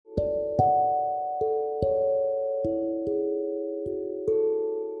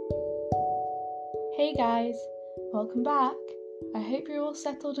Hey guys, welcome back. I hope you're all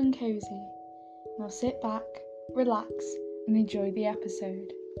settled and cozy. Now sit back, relax, and enjoy the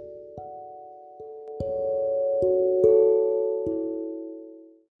episode.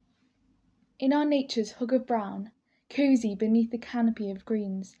 In our nature's hug of brown, cozy beneath the canopy of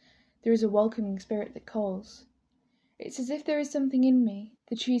greens, there is a welcoming spirit that calls. It's as if there is something in me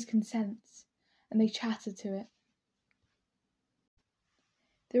the trees can sense, and they chatter to it.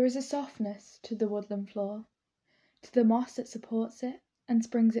 There is a softness to the woodland floor, to the moss that supports it and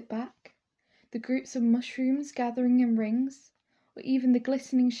springs it back, the groups of mushrooms gathering in rings, or even the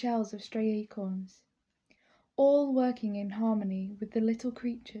glistening shells of stray acorns, all working in harmony with the little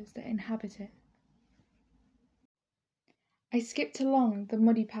creatures that inhabit it. I skipped along the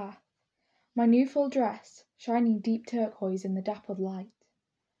muddy path, my new full dress shining deep turquoise in the dappled light.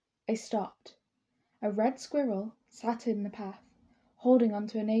 I stopped. A red squirrel sat in the path, holding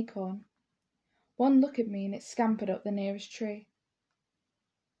onto an acorn. One look at me and it scampered up the nearest tree.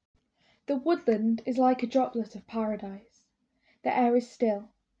 The woodland is like a droplet of paradise. The air is still,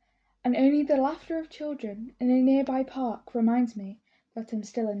 and only the laughter of children in a nearby park reminds me that I'm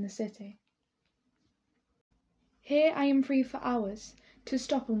still in the city. Here I am free for hours to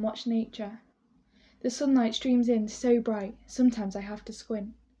stop and watch nature. The sunlight streams in so bright, sometimes I have to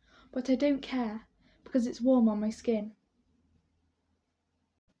squint, but I don't care because it's warm on my skin.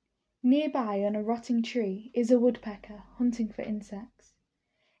 Nearby on a rotting tree is a woodpecker hunting for insects,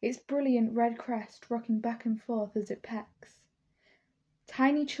 its brilliant red crest rocking back and forth as it pecks.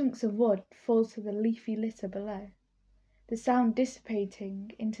 Tiny chunks of wood fall to the leafy litter below, the sound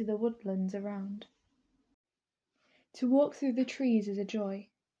dissipating into the woodlands around. To walk through the trees is a joy,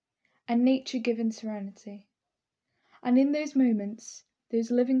 a nature-given serenity, and in those moments,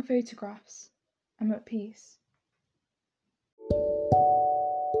 those living photographs, I'm at peace.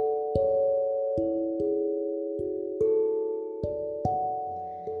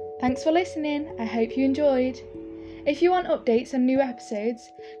 Thanks for listening, I hope you enjoyed. If you want updates on new episodes,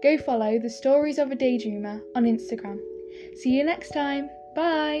 go follow the Stories of a Daydreamer on Instagram. See you next time,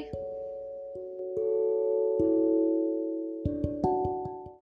 bye!